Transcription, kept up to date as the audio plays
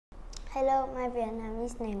Hello, my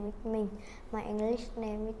Vietnamese name is Minh. My English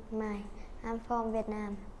name is Mai. I'm from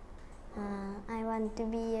Vietnam. I want to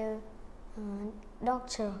be a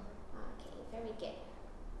doctor. Okay, very good.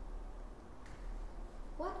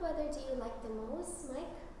 What weather do you like the most,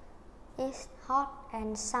 Mike? It's hot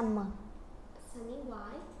and summer. Sunny,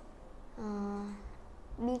 why?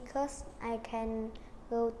 Because I can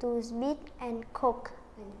go to the beach and cook.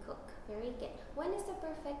 And cook, very good. When is the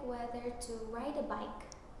perfect weather to ride a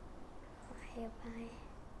bike?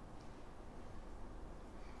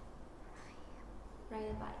 Ride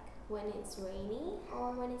a bike. When it's rainy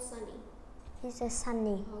or when it's sunny? It's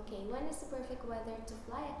sunny. Okay, when is the perfect weather to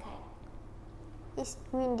fly a kite? It's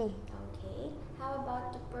windy. Okay, how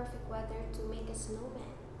about the perfect weather to make a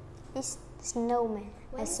snowman? It's snowman.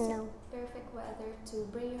 When is Snow. the perfect weather to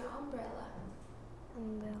bring your umbrella?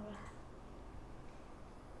 Umbrella.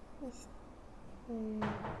 It's When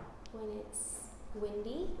it's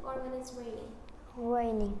windy or when it's raining?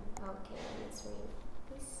 raining. Okay, when it's raining.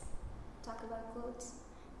 Please talk about clothes.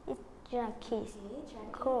 It's jacket. Okay,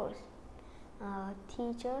 jacket. Clothes.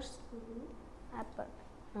 Teachers.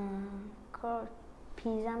 Coat.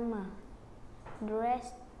 Pyjama.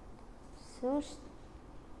 Dress. Shoes.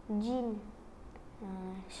 Jean.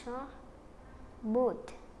 Short.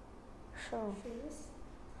 Boot. Shoes.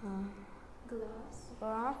 Gloves.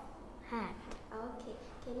 Glove. Hat. Okay,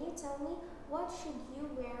 can you tell me what should you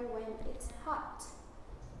wear when it's hot?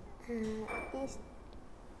 It's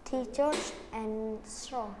teachers and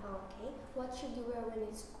straw. Okay, what should you wear when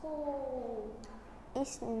it's cold?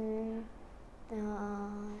 It's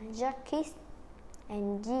jacket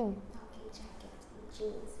and jean. Okay, jacket and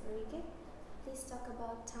jeans, very good. Please talk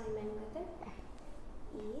about time and weather.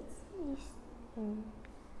 It's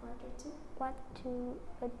quarter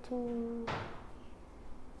to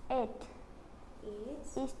 8.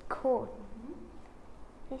 It's cold.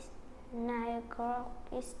 It's 9 o'clock.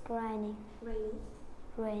 It's raining.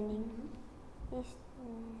 Raining. It's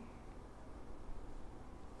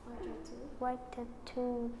Quarter to quarter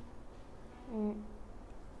to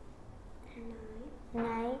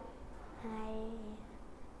 9.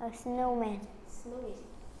 A snowman. Snowy.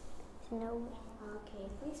 Snow. Okay,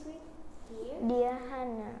 please read. Dear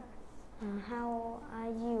Hannah, how are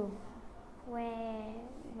you? Where?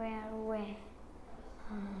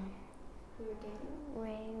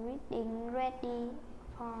 We're getting ready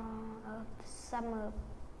for a summer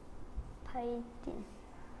painting.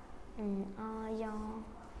 All your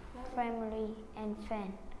family and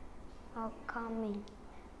friends are coming.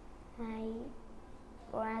 My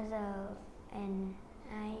brother and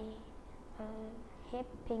I are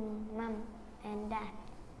helping mom and dad.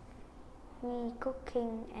 We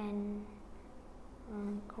cooking and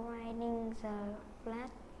grinding the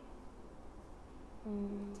flat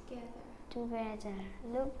together.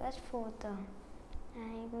 Look at photo. I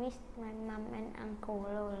wish my mom and uncle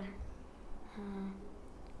Lola.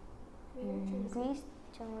 Greece,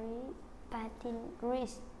 Jory, patin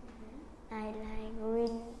Greece. I like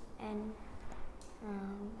green and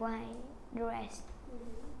white dress.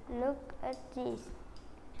 Look at this.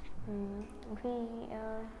 We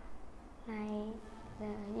are like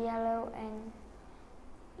the yellow and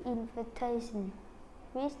invitation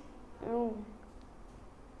with room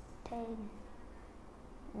 10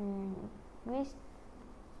 with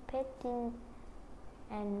petting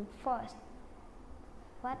and first.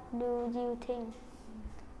 What do you think?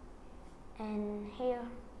 And here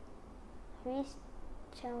with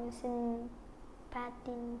chosen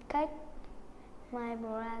pattern cake. My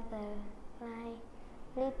brother like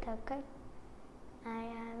little cake. I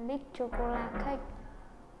am big chocolate cake.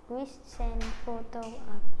 We send photo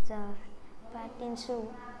of the pattern shoe.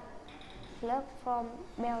 Love from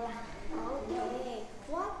Bella. Okay,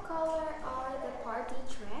 what color are the party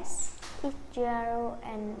dress? It's yellow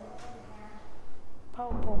and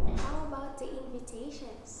purple. How about the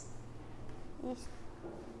invitations? It's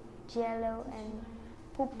yellow and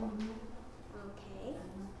purple. Okay.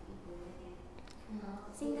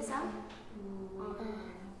 Sing the song.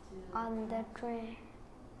 On the tree.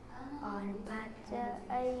 On path,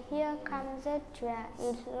 here comes the tree.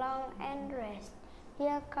 It's long and rest.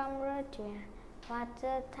 Here comes the tree. What's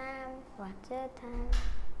the time? What's the time?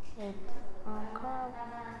 It's o'clock.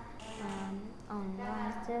 On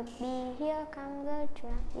what's the bee? Here comes the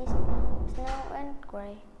tree. It's snow and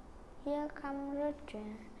gray. Here comes the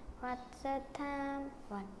tree. What's the time?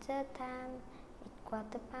 What's the time? It's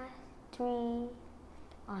 3:15.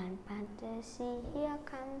 On fantasy, here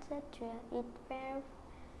comes the tree. It's very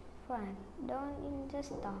fun. Don't just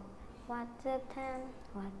stop. What's the time?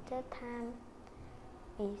 What's the time?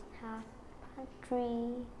 It's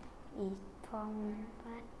 3:30. It's from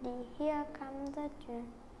party. Here the train.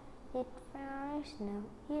 It fires now,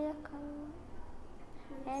 here come,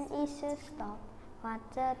 and it's a stop.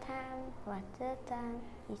 What's the time? What's the time?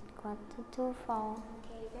 It's 3:45.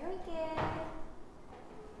 Okay, very good.